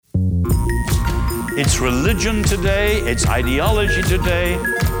It's religion today, it's ideology today,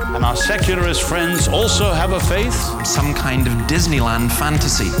 and our secularist friends also have a faith. Some kind of Disneyland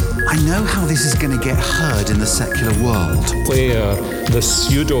fantasy. I know how this is going to get heard in the secular world. Where the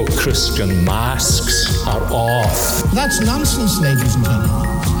pseudo-Christian masks are off. That's nonsense, ladies and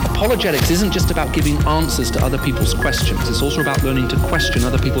gentlemen. Apologetics isn't just about giving answers to other people's questions. It's also about learning to question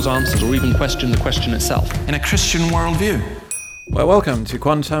other people's answers, or even question the question itself. In a Christian worldview. Well, welcome to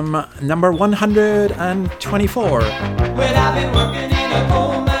Quantum number 124. Well, I've been working in a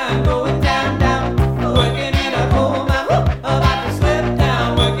coal mine, going down, down. Working in a coal mine, about to slip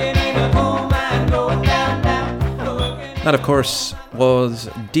down. Working in a coal mine, going down, down. That, of course, was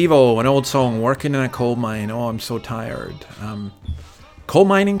Devo, an old song, Working in a Coal Mine. Oh, I'm so tired. Coal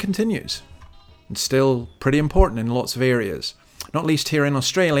mining continues. It's still pretty important in lots of areas, not least here in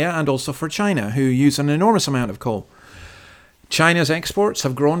Australia and also for China, who use an enormous amount of coal. China's exports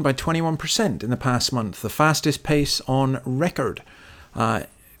have grown by 21% in the past month, the fastest pace on record.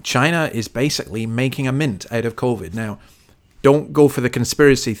 China is basically making a mint out of COVID. Now, don't go for the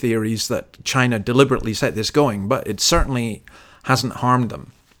conspiracy theories that China deliberately set this going, but it certainly hasn't harmed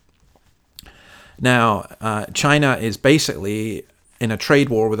them. Now, China is basically in a trade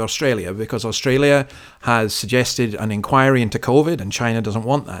war with Australia because Australia has suggested an inquiry into COVID and China doesn't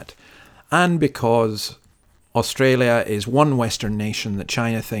want that. And because Australia is one Western nation that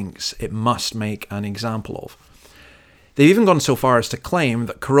China thinks it must make an example of. They've even gone so far as to claim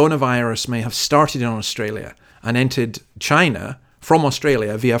that coronavirus may have started in Australia and entered China from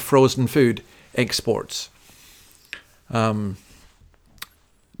Australia via frozen food exports. But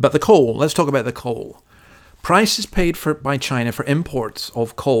the coal, let's talk about the coal. Prices paid by China for imports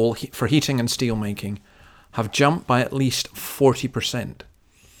of coal for heating and steel making have jumped by at least 40%.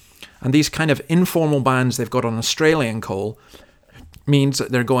 And these kind of informal bans they've got on Australian coal means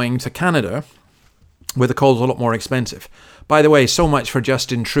that they're going to Canada, where the coal's a lot more expensive. By the way, so much for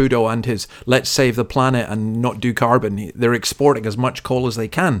Justin Trudeau and his let's save the planet and not do carbon. They're exporting as much coal as they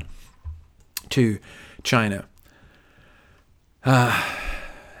can to China.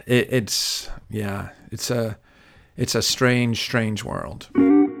 It's a strange world.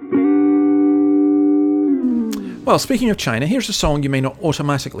 Well, speaking of China, here's a song you may not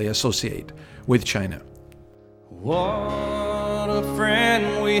automatically associate with China. What a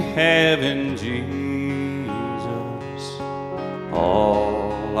friend we have in Jesus,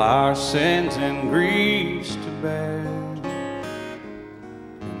 all our sins and griefs to bear.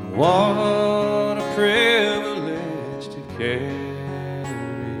 And what a privilege to carry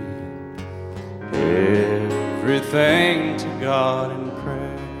everything to God in prayer.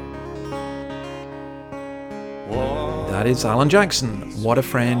 That is Alan Jackson. What a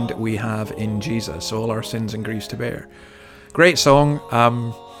friend we have in Jesus, all our sins and griefs to bear. Great song.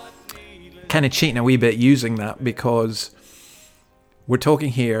 Kind of cheating a wee bit using that because we're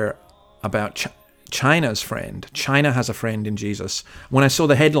talking here about China's friend. China has a friend in Jesus. When I saw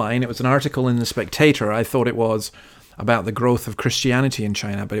the headline, it was an article in The Spectator. I thought it was about the growth of Christianity in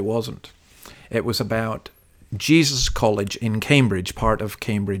China, but it wasn't. It was about Jesus College in Cambridge, part of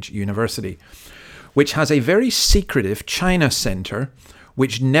Cambridge University, which has a very secretive China Center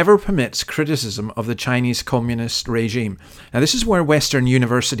which never permits criticism of the Chinese communist regime. Now, this is where Western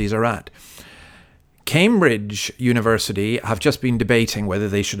universities are at. Cambridge University have just been debating whether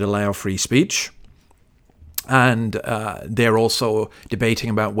they should allow free speech, and they're also debating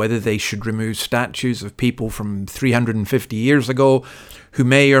about whether they should remove statues of people from 350 years ago who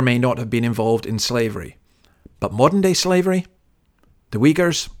may or may not have been involved in slavery. But modern-day slavery? The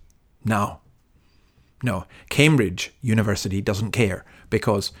Uyghurs? No, Cambridge University doesn't care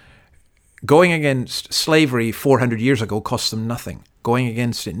because going against slavery 400 years ago cost them nothing. Going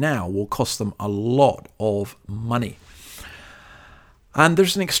against it now will cost them a lot of money. And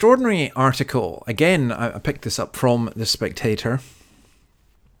there's an extraordinary article. Again, I picked this up from The Spectator.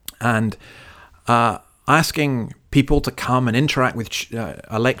 And asking people to come and interact with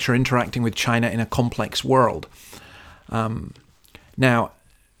a lecture interacting with China in a complex world. Now,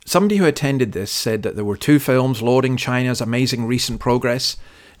 somebody who attended this said that there were 2 films lauding China's amazing recent progress,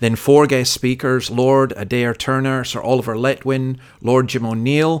 then 4 guest speakers, Lord Adair Turner, Sir Oliver Letwin, Lord Jim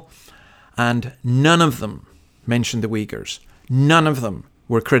O'Neill, and none of them mentioned the Uyghurs. None of them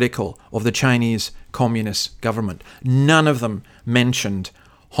were critical of the Chinese Communist government. None of them mentioned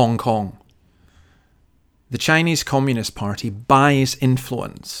Hong Kong. The Chinese Communist Party buys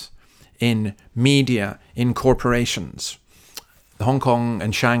influence in media, in corporations. The Hong Kong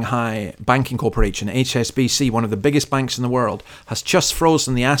and Shanghai Banking Corporation, HSBC, one of the biggest banks in the world, has just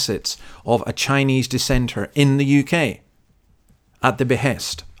frozen the assets of a Chinese dissenter in the UK at the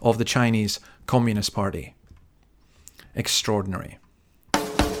behest of the Chinese Communist Party. Extraordinary.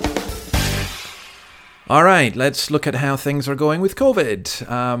 All right, let's look at how things are going with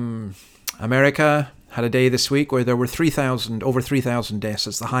COVID. America had a day this week where there were over 3,000 deaths.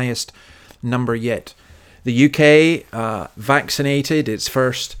 It's the highest number yet. The UK vaccinated its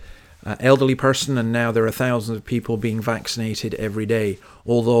first elderly person, and now there are thousands of people being vaccinated every day,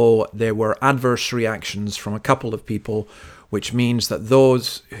 although there were adverse reactions from a couple of people, which means that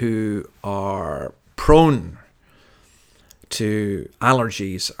those who are prone to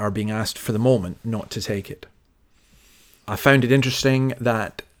allergies are being asked for the moment not to take it. I found it interesting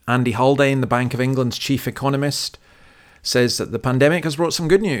that Andy Haldane, the Bank of England's chief economist, says that the pandemic has brought some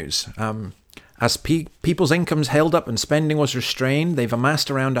good news. As people's incomes held up and spending was restrained, they've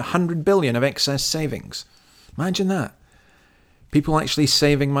amassed around 100 billion of excess savings. Imagine that. People actually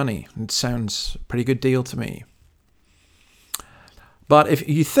saving money. It sounds a pretty good deal to me. But if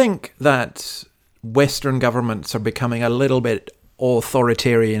you think that Western governments are becoming a little bit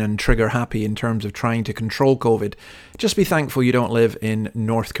authoritarian and trigger happy in terms of trying to control COVID, just be thankful you don't live in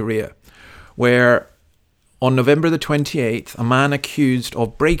North Korea, where on November the 28th, a man accused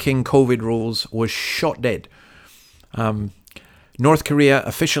of breaking COVID rules was shot dead. North Korea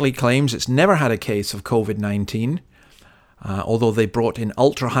officially claims it's never had a case of COVID-19, although they brought in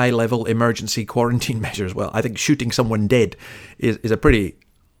ultra-high-level emergency quarantine measures. Well, I think shooting someone dead is a pretty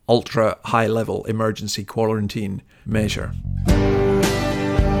ultra-high-level emergency quarantine measure.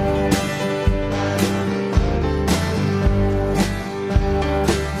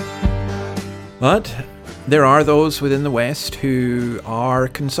 But there are those within the West who are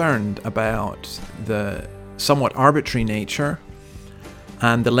concerned about the somewhat arbitrary nature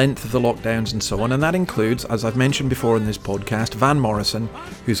and the length of the lockdowns and so on. And that includes, as I've mentioned before in this podcast, Van Morrison,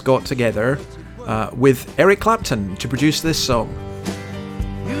 who's got together with Eric Clapton to produce this song.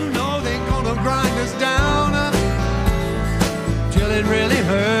 You know they're gonna grind us down till it really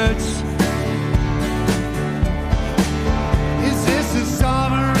hurts. Is this a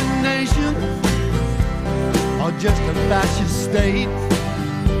sovereign nation or just a fascist state?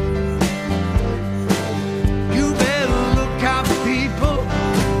 You better look out, people,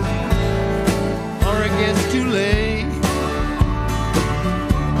 or it gets too late.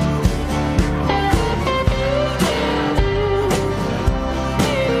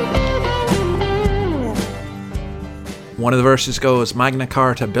 One of the verses goes, Magna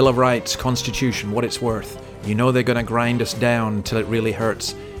Carta, Bill of Rights, Constitution, what it's worth. You know they're going to grind us down till it really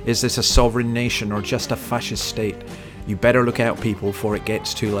hurts. Is this a sovereign nation or just a fascist state? You better look out, people, for it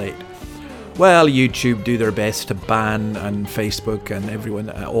gets too late. Well, YouTube do their best to ban, and Facebook and everyone,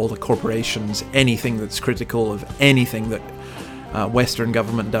 all the corporations, anything that's critical of anything that Western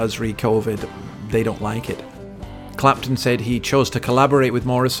government does re-COVID, they don't like it. Clapton said he chose to collaborate with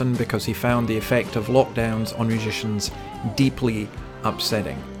Morrison because he found the effect of lockdowns on musicians deeply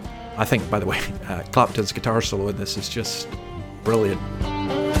upsetting. I think, by the way, Clapton's guitar solo in this is just brilliant.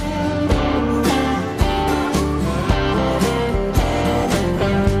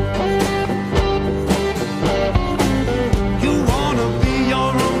 You wanna be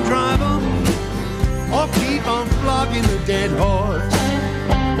your own driver or keep on flogging the dead horse?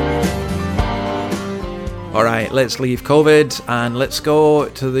 All right, let's leave COVID and let's go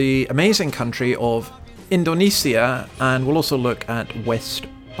to the amazing country of Indonesia, and we'll also look at West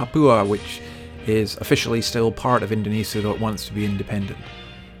Papua, which is officially still part of Indonesia, though it wants to be independent.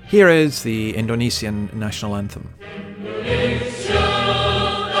 Here is the Indonesian national anthem.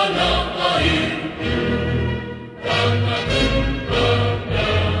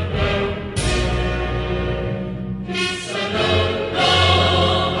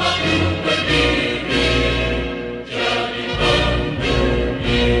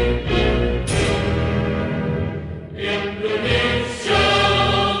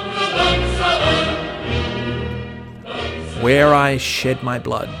 Where I Shed My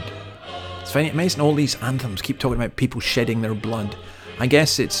Blood. It's very amazing all these anthems keep talking about people shedding their blood. I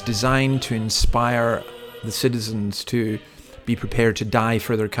guess it's designed to inspire the citizens to be prepared to die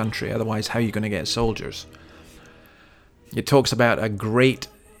for their country, otherwise how are you going to get soldiers? It talks about a great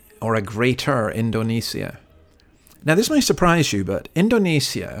or a greater Indonesia. Now this may surprise you, but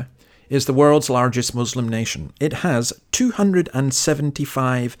Indonesia is the world's largest Muslim nation. It has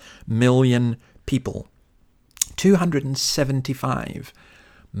 275 million people. 275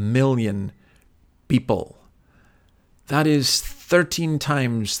 million people. That is 13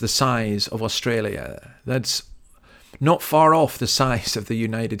 times the size of Australia. That's not far off the size of the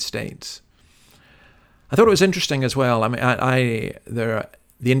United States. I thought it was interesting as well. I mean, the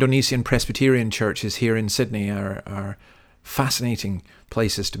Indonesian Presbyterian churches here in Sydney are fascinating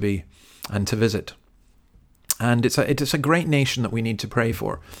places to be and to visit. And it's a great nation that we need to pray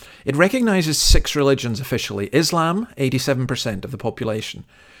for. It recognizes 6 religions officially. Islam, 87% of the population.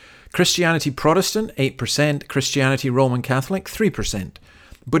 Christianity Protestant, 8%. Christianity Roman Catholic, 3%.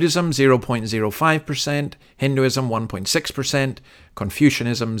 Buddhism, 0.05%. Hinduism, 1.6%.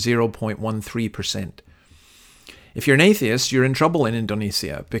 Confucianism, 0.13%. If you're an atheist, you're in trouble in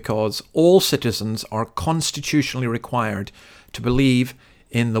Indonesia because all citizens are constitutionally required to believe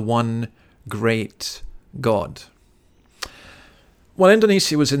in the one great God. Well,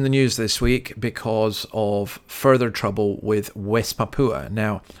 Indonesia was in the news this week because of further trouble with West Papua.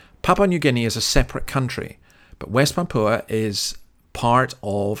 Now, Papua New Guinea is a separate country, but West Papua is part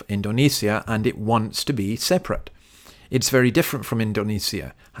of Indonesia and it wants to be separate. It's very different from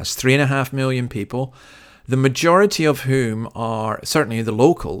Indonesia. It has 3.5 million people, the majority of whom are, certainly the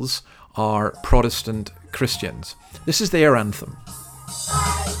locals, are Protestant Christians. This is their anthem.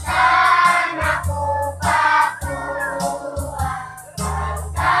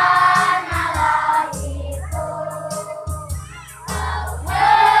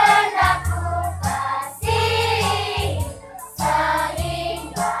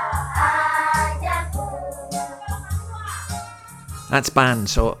 That's banned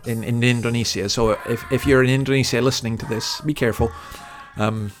so in Indonesia. So if you're in Indonesia listening to this, be careful.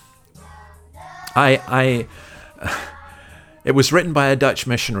 It was written by a Dutch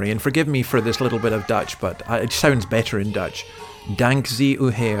missionary, and forgive me for this little bit of Dutch, but it sounds better in Dutch. Dank zie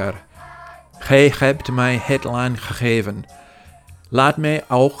u Heer. Gij hebt mij het land gegeven. Laat mij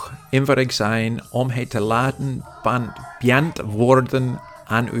ook eenvoudig zijn om het te laten bekend worden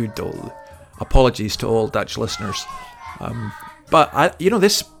aan uw doel. Apologies to all Dutch listeners. But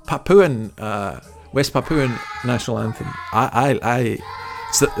this Papuan, West Papuan national anthem,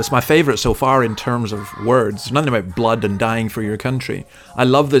 it's my favourite so far in terms of words. There's nothing about blood and dying for your country. I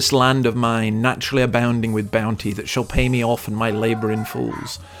love this land of mine, naturally abounding with bounty, that shall pay me off in my labour in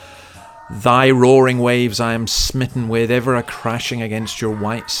fools. Thy roaring waves I am smitten with, ever a crashing against your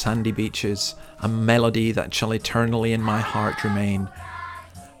white sandy beaches, a melody that shall eternally in my heart remain.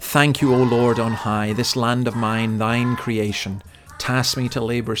 Thank you, O Lord on high, this land of mine, thine creation. Task me to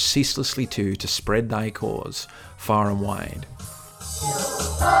labour ceaselessly to spread thy cause far and wide.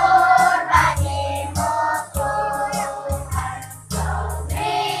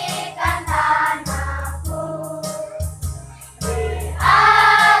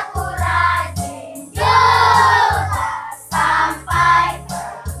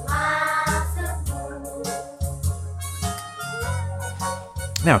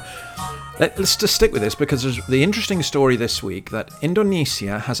 Now, let's just stick with this because there's the interesting story this week that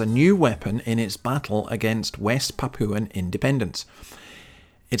Indonesia has a new weapon in its battle against West Papuan independence.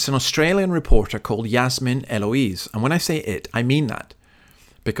 It's an Australian reporter called Yasmin Eloise. And when I say it, I mean that.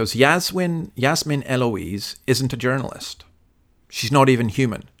 Because Yasmin Eloise isn't a journalist. She's not even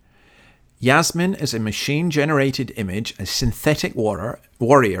human. Yasmin is a machine-generated image, a synthetic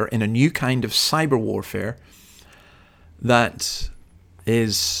warrior in a new kind of cyber warfare that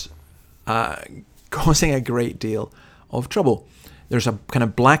is causing a great deal of trouble. There's a kind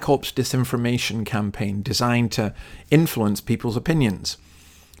of black ops disinformation campaign designed to influence people's opinions.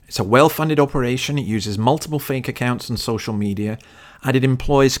 It's a well-funded operation. It uses multiple fake accounts on social media, and it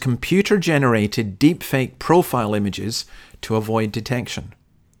employs computer-generated deepfake profile images to avoid detection.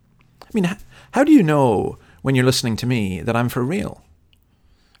 I mean, how do you know when you're listening to me that I'm for real?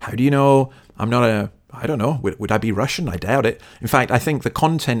 How do you know I'm not I don't know, would I be Russian? I doubt it. In fact, I think the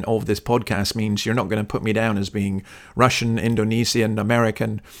content of this podcast means you're not going to put me down as being Russian, Indonesian,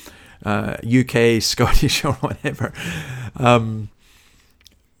 American, UK, Scottish, or whatever.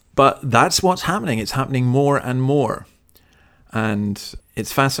 But that's what's happening. It's happening more and more. And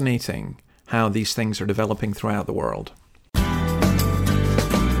it's fascinating how these things are developing throughout the world.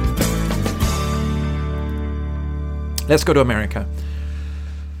 Let's go to America.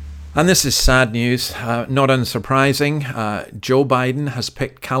 And this is sad news, not unsurprising. Joe Biden has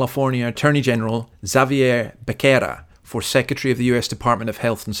picked California Attorney General Xavier Becerra for Secretary of the U.S. Department of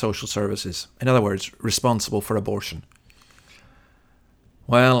Health and Social Services. In other words, responsible for abortion.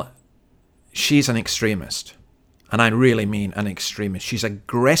 Well, she's an extremist. And I really mean an extremist. She's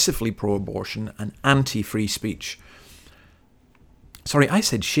aggressively pro-abortion and anti-free speech. Sorry, I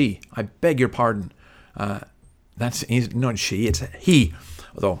said she. I beg your pardon. That's not she, it's he.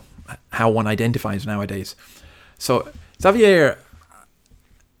 Although, how one identifies nowadays. So, Xavier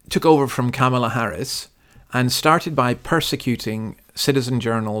took over from Kamala Harris and started by persecuting citizen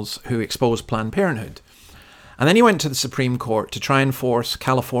journals who exposed Planned Parenthood. And then he went to the Supreme Court to try and force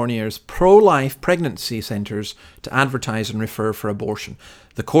California's pro-life pregnancy centers to advertise and refer for abortion.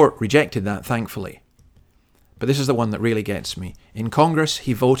 The court rejected that, thankfully. But this is the one that really gets me. In Congress,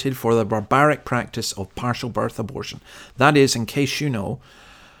 he voted for the barbaric practice of partial birth abortion. That is, in case you know,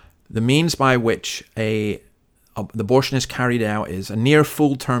 the means by which the abortion is carried out is a near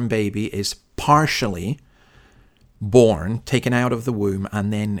full-term baby is partially born, taken out of the womb,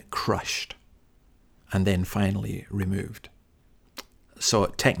 and then crushed, and then finally removed. So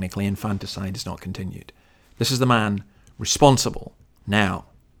technically, infanticide is not continued. This is the man responsible now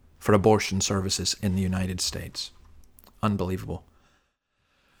for abortion services in the United States. Unbelievable.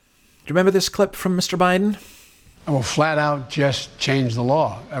 Do you remember this clip from Mr. Biden? I will flat out just change the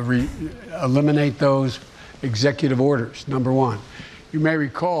law. Eliminate those executive orders, number one. You may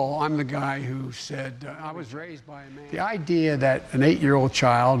recall, I'm the guy who said, I was raised by a man. The idea that an 8-year-old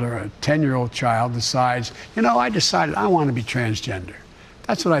child or a 10-year-old child decides, I decided I want to be transgender.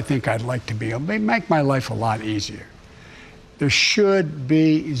 That's what I think I'd like to be. It'll make my life a lot easier. There should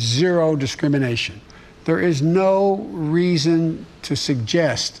be zero discrimination. There is no reason to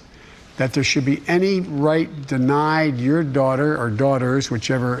suggest that there should be any right denied your daughter or daughters,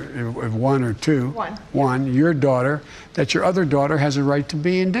 whichever, one or two, your daughter, that your other daughter has a right to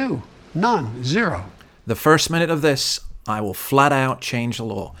be and do. None. Zero. The first minute of this, I will flat out change the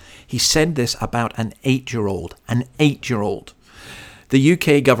law. He said this about an 8-year-old. An 8-year-old. The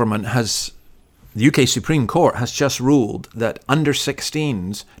UK government the UK Supreme Court has just ruled that under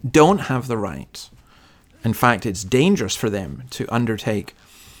 16s don't have the right. In fact, it's dangerous for them to undertake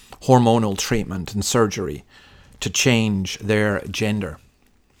hormonal treatment and surgery to change their gender.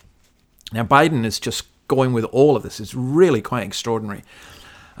 Now, Biden is just going with all of this. It's really quite extraordinary.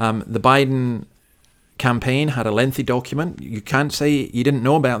 The Biden campaign had a lengthy document. You can't say you didn't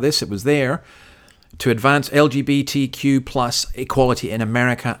know about this. It was there to advance LGBTQ plus equality in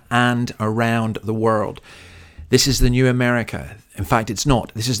America and around the world. This is the new America. In fact, it's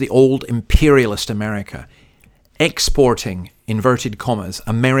not. This is the old imperialist America, exporting, inverted commas,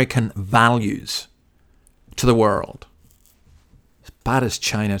 American values to the world. As bad as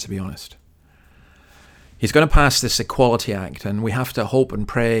China, to be honest. He's going to pass this Equality Act, and we have to hope and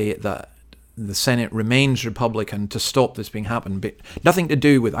pray that the Senate remains Republican to stop this being happening. But nothing to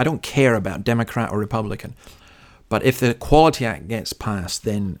do with, I don't care about Democrat or Republican. But if the Equality Act gets passed,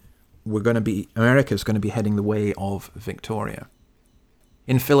 then America's going to be heading the way of Victoria.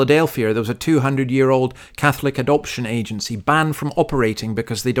 In Philadelphia, there was a 200-year-old Catholic adoption agency banned from operating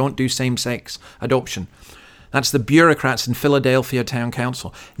because they don't do same-sex adoption. That's the bureaucrats in Philadelphia Town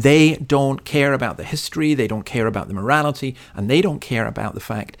Council. They don't care about the history, they don't care about the morality, and they don't care about the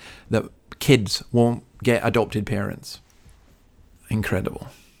fact that kids won't get adopted parents. Incredible.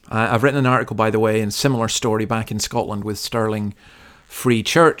 I've written an article, by the way, in similar story back in Scotland with Stirling Free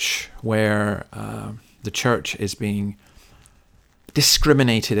Church, where the church is being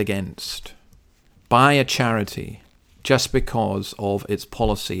discriminated against by a charity just because of its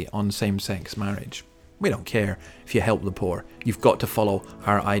policy on same-sex marriage. We don't care if you help the poor. You've got to follow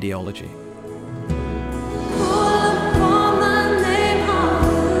our ideology.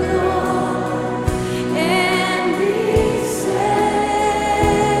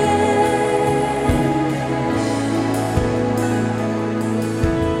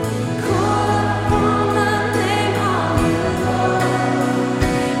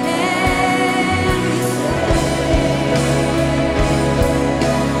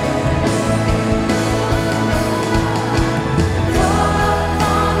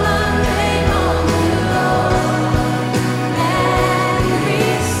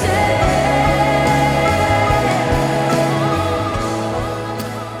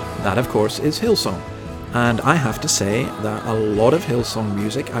 That, of course, is Hillsong. And I have to say that a lot of Hillsong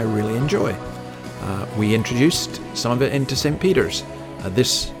music I really enjoy. We introduced some of it into St. Peter's.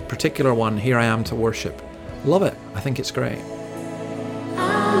 This particular one, Here I Am to Worship. Love it. I think it's great.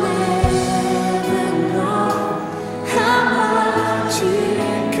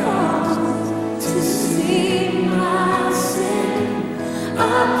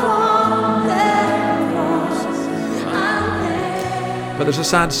 But there's a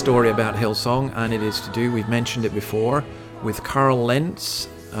sad story about Hillsong, and it is to do, we've mentioned it before, with Carl Lentz,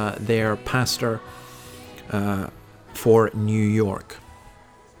 their pastor for New York.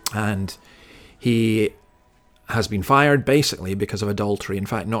 And he has been fired basically because of adultery. In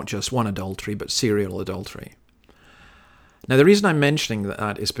fact, not just one adultery, but serial adultery. Now, the reason I'm mentioning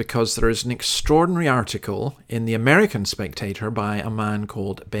that is because there is an extraordinary article in the American Spectator by a man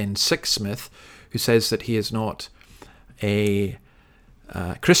called Ben Sixsmith, who says that he is not a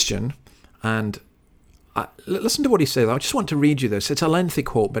Christian, and Listen to what he says. I just want to read you this. It's a lengthy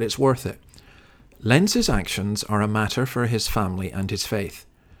quote, but it's worth it. Lenz's actions are a matter for his family and his faith.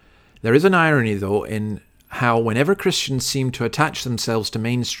 There is an irony, though, in how whenever Christians seem to attach themselves to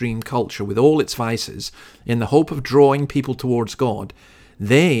mainstream culture with all its vices in the hope of drawing people towards God,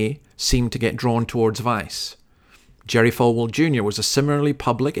 they seem to get drawn towards vice. Jerry Falwell Jr. was a similarly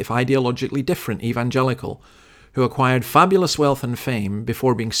public, if ideologically different, evangelical who acquired fabulous wealth and fame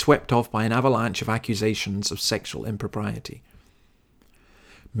before being swept off by an avalanche of accusations of sexual impropriety.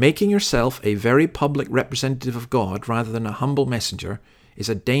 Making yourself a very public representative of God rather than a humble messenger is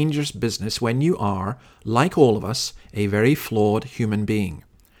a dangerous business when you are, like all of us, a very flawed human being.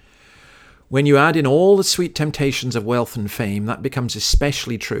 When you add in all the sweet temptations of wealth and fame, that becomes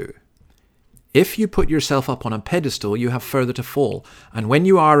especially true. If you put yourself up on a pedestal, you have further to fall, and when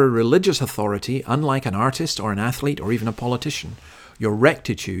you are a religious authority, unlike an artist or an athlete or even a politician, your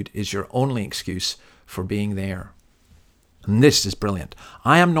rectitude is your only excuse for being there. And this is brilliant.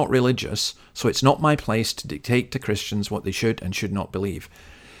 I am not religious, so it's not my place to dictate to Christians what they should and should not believe.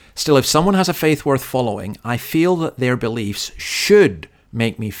 Still, if someone has a faith worth following, I feel that their beliefs should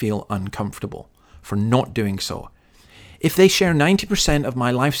make me feel uncomfortable for not doing so. If they share 90% of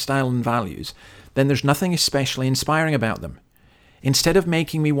my lifestyle and values, then there's nothing especially inspiring about them. Instead of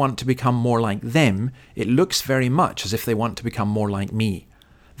making me want to become more like them, it looks very much as if they want to become more like me.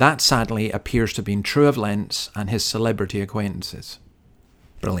 That, sadly, appears to have been true of Lenz and his celebrity acquaintances.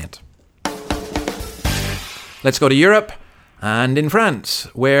 Brilliant. Let's go to Europe and in France,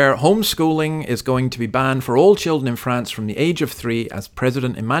 where homeschooling is going to be banned for all children in France from the age of 3 as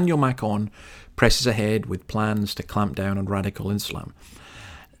President Emmanuel Macron presses ahead with plans to clamp down on radical Islam.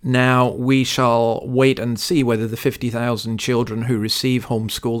 Now, we shall wait and see whether the 50,000 children who receive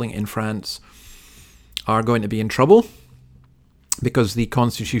homeschooling in France are going to be in trouble, because the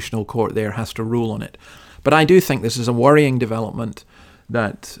Constitutional Court there has to rule on it. But I do think this is a worrying development,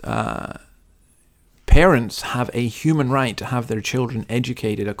 that parents have a human right to have their children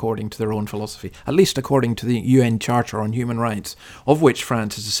educated according to their own philosophy, at least according to the UN Charter on Human Rights, of which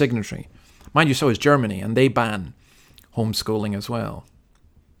France is a signatory. Mind you, so is Germany, and they ban homeschooling as well.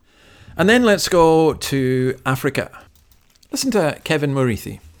 And then let's go to Africa. Listen to Kevin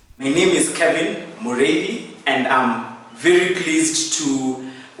Murithi. My name is Kevin Murithi, and I'm very pleased to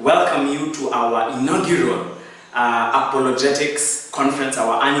welcome you to our inaugural Apologetics Conference,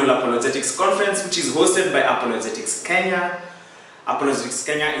 our annual Apologetics Conference, which is hosted by Apologetics Kenya. Apologetics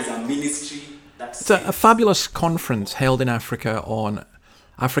Kenya is a ministry that's... It's a fabulous conference held in Africa on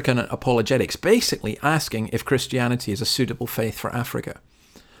African apologetics, basically asking if Christianity is a suitable faith for Africa.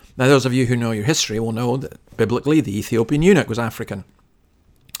 Now, those of you who know your history will know that biblically the Ethiopian eunuch was African.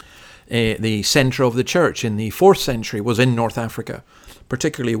 The centre of the church in the 4th century was in North Africa,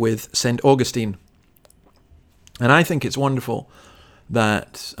 particularly with St. Augustine. And I think it's wonderful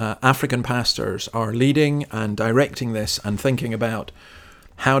that African pastors are leading and directing this and thinking about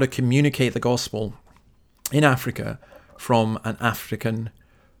how to communicate the gospel in Africa from an African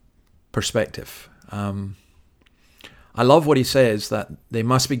perspective. I love what he says, that they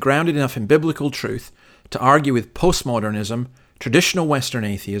must be grounded enough in biblical truth to argue with postmodernism, traditional Western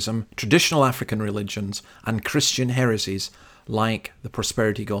atheism, traditional African religions, and Christian heresies like the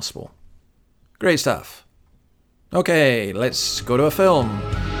prosperity gospel. Great stuff. Okay, let's go to a film.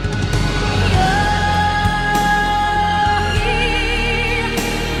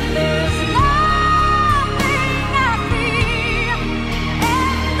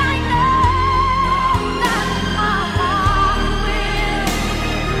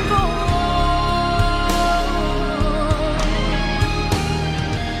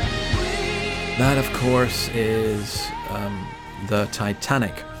 That, of course, is the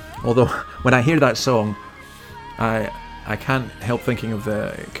Titanic. Although, when I hear that song, I can't help thinking of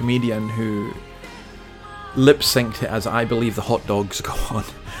the comedian who lip-synced it as I Believe the Hot Dogs Go On.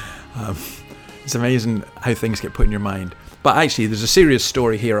 It's amazing how things get put in your mind. But actually, there's a serious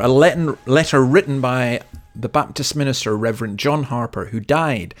story here. A letter written by the Baptist minister, Reverend John Harper, who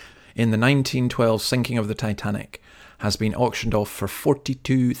died in the 1912 sinking of the Titanic, has been auctioned off for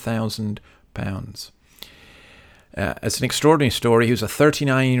 £42,000. It's an extraordinary story. He was a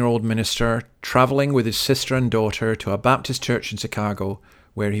 39-year-old minister travelling with his sister and daughter to a Baptist church in Chicago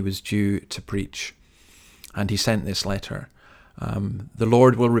where he was due to preach. And he sent this letter. The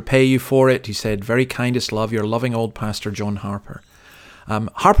Lord will repay you for it, he said. Very kindest love, your loving old pastor, John Harper.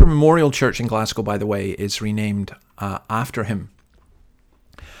 Harper Memorial Church in Glasgow, by the way, is renamed after him.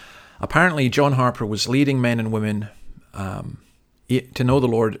 Apparently, John Harper was leading men and women to know the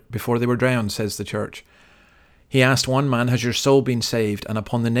Lord before they were drowned, says the church. He asked one man, "Has your soul been saved?" And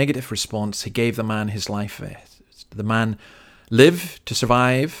upon the negative response, he gave the man his life vest. The man lived to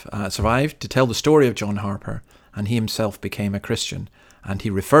survived to tell the story of John Harper, and he himself became a Christian, and he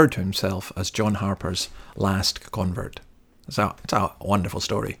referred to himself as John Harper's last convert. It's a wonderful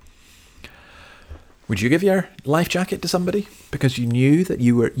story. Would you give your life jacket to somebody because you knew that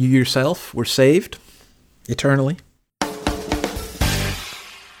you yourself were saved eternally?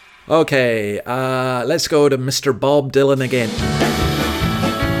 Okay, let's go to Mr. Bob Dylan again.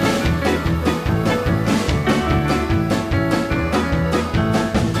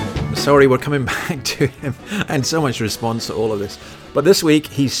 Sorry, we're coming back to him, and so much response to all of this. But this week,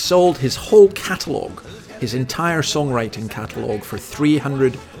 he's sold his whole catalogue, his entire songwriting catalogue, for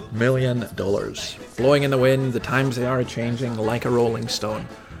 $300 million. Blowing in the wind, the times they are changing like a rolling stone.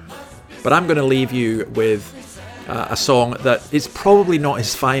 But I'm going to leave you with a song that is probably not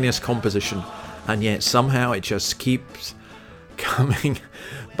his finest composition, and yet somehow it just keeps coming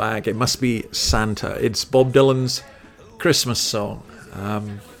back. It must be Santa. It's Bob Dylan's Christmas song.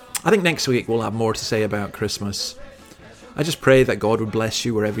 I think next week we'll have more to say about Christmas. I just pray that God would bless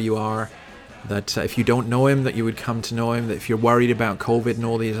you wherever you are, that if you don't know him, that you would come to know him, that if you're worried about COVID and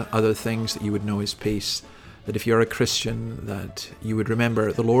all these other things, that you would know his peace, that if you're a Christian, that you would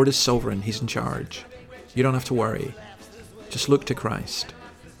remember the Lord is sovereign, he's in charge. You don't have to worry. Just look to Christ.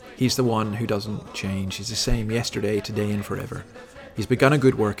 He's the one who doesn't change. He's the same yesterday, today, and forever. He's begun a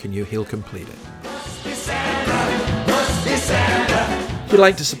good work in you, he'll complete it. If you'd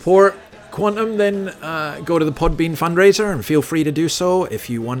like to support Quantum, then go to the Podbean fundraiser and feel free to do so. If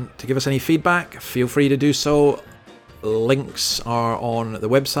you want to give us any feedback, feel free to do so. Links are on the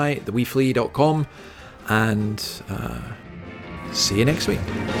website, theweeflee.com, and see you next week.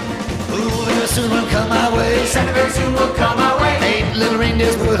 Ooh, very soon will come my way. Santa very soon will come my way. 8 little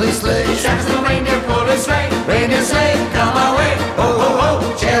reindeers pull his sleigh. Santa's little reindeer pull his sleigh. Reindeer sleigh, come my way. Ho, ho,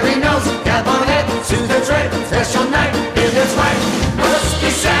 ho, cherry nose, cap on head, soothe the tread, special night, in his light. Must be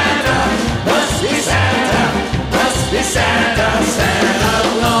Santa, must be Santa, must be Santa,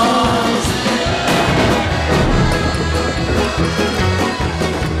 Santa Claus.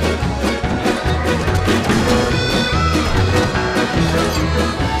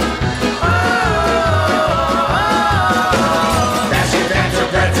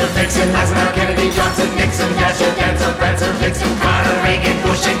 Nixon, Eisenhower, Kennedy, Johnson, Nixon, Dasher, Dancer, Prancer, Vixen, Carter, Reagan,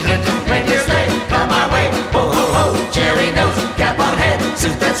 Bush, and Clinton. Reindeer sleigh, come my way. Ho, ho, ho, cherry nose, cap on head,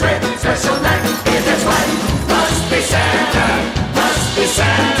 suit that's red, special night, here that's white. Must be Santa, must be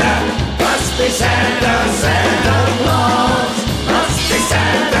Santa, must be Santa.